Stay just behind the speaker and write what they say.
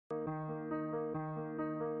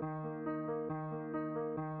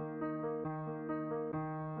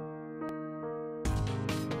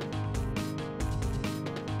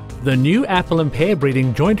The new apple and pear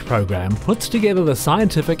breeding joint program puts together the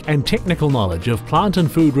scientific and technical knowledge of plant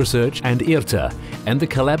and food research and IRTA and the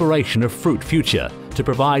collaboration of Fruit Future to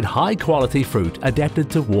provide high-quality fruit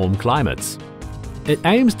adapted to warm climates. It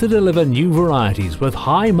aims to deliver new varieties with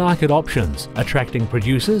high market options, attracting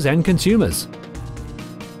producers and consumers.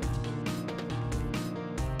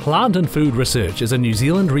 Plant and Food Research is a New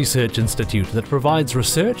Zealand research institute that provides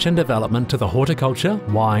research and development to the horticulture,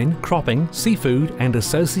 wine, cropping, seafood and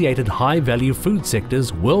associated high-value food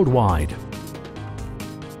sectors worldwide.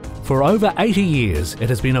 For over 80 years, it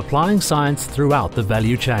has been applying science throughout the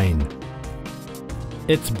value chain.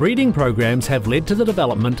 Its breeding programs have led to the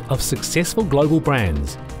development of successful global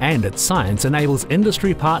brands, and its science enables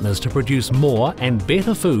industry partners to produce more and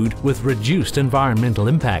better food with reduced environmental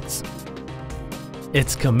impacts.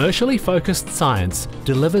 Its commercially focused science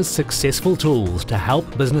delivers successful tools to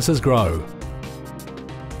help businesses grow.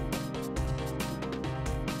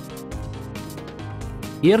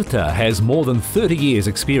 IRTA has more than 30 years'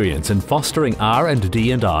 experience in fostering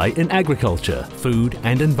R&D&I in agriculture, food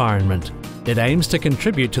and environment. It aims to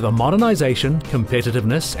contribute to the modernisation,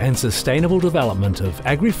 competitiveness and sustainable development of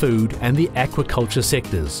agri-food and the aquaculture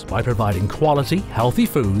sectors by providing quality, healthy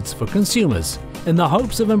foods for consumers in the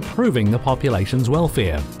hopes of improving the population's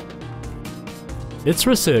welfare. Its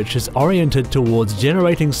research is oriented towards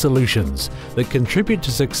generating solutions that contribute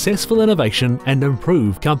to successful innovation and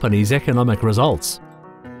improve companies' economic results.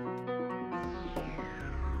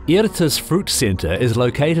 IRTA's Fruit Centre is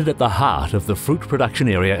located at the heart of the fruit production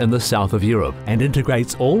area in the south of Europe and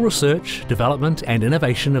integrates all research, development and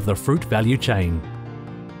innovation of the fruit value chain.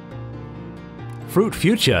 Fruit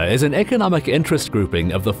Future is an economic interest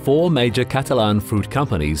grouping of the 4 major Catalan fruit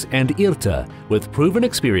companies and IRTA, with proven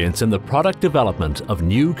experience in the product development of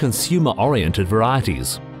new consumer-oriented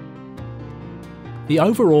varieties. The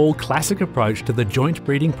overall classic approach to the joint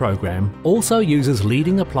breeding program also uses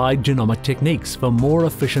leading applied genomic techniques for more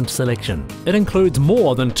efficient selection. It includes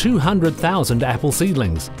more than 200,000 apple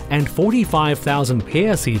seedlings and 45,000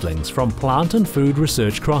 pear seedlings from plant and food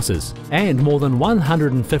research crosses, and more than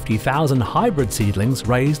 150,000 hybrid seedlings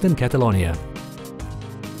raised in Catalonia.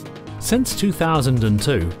 Since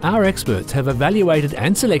 2002, our experts have evaluated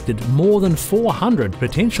and selected more than 400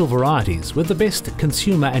 potential varieties with the best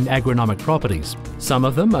consumer and agronomic properties. Some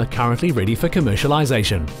of them are currently ready for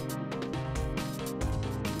commercialization.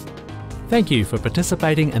 Thank you for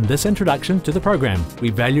participating in this introduction to the program. We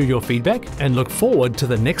value your feedback and look forward to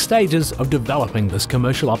the next stages of developing this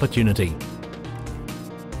commercial opportunity.